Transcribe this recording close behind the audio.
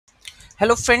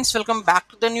Hello friends, welcome back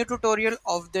to the new tutorial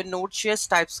of the Node.js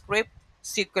Typescript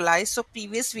Sequelize. So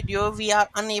previous video we are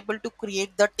unable to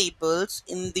create the tables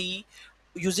in the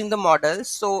using the model.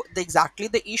 So exactly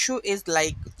the issue is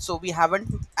like, so we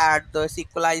haven't add the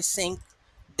Sequelize sync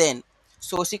then.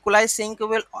 So Sequelize sync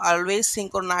will always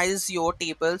synchronize your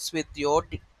tables with your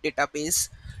database.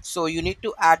 So you need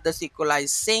to add the Sequelize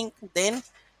sync, then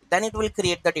it will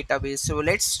create the database. So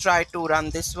let's try to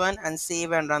run this one and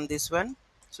save and run this one.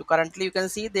 So currently you can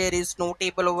see there is no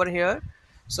table over here.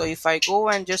 So if I go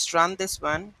and just run this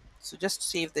one, so just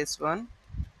save this one,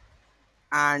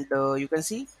 and you can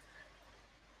see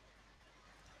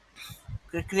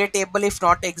create table if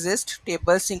not exist,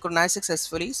 table synchronized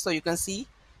successfully. So you can see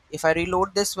if I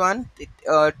reload this one,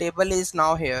 table is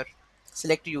now here.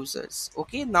 Select users.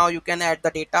 Okay, now you can add the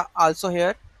data also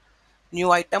here.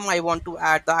 New item, I want to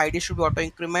add the ID should be auto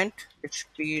increment. It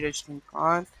should be registering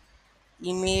on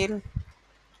email.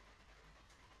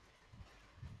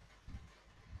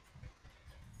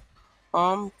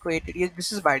 Created. Yes,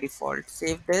 this is by default.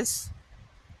 Save this.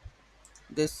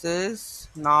 This is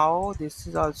now, this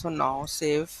is also now.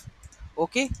 Save.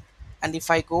 Okay, and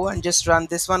if I go and just run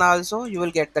this one also, you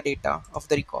will get the data of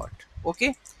the record.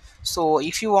 Okay, so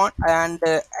if you want, and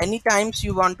any times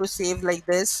you want to save like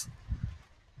this,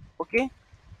 okay,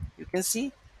 you can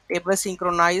see table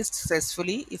synchronized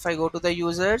successfully. If I go to the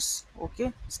users,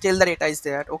 okay, still the data is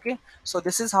there. Okay, so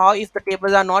this is how, if the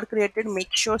tables are not created, make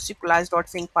sure sync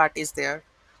part is there.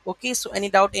 Okay, so any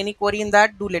doubt, any query in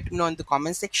that, do let me know in the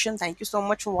comment section. Thank you so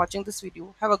much for watching this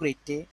video. Have a great day.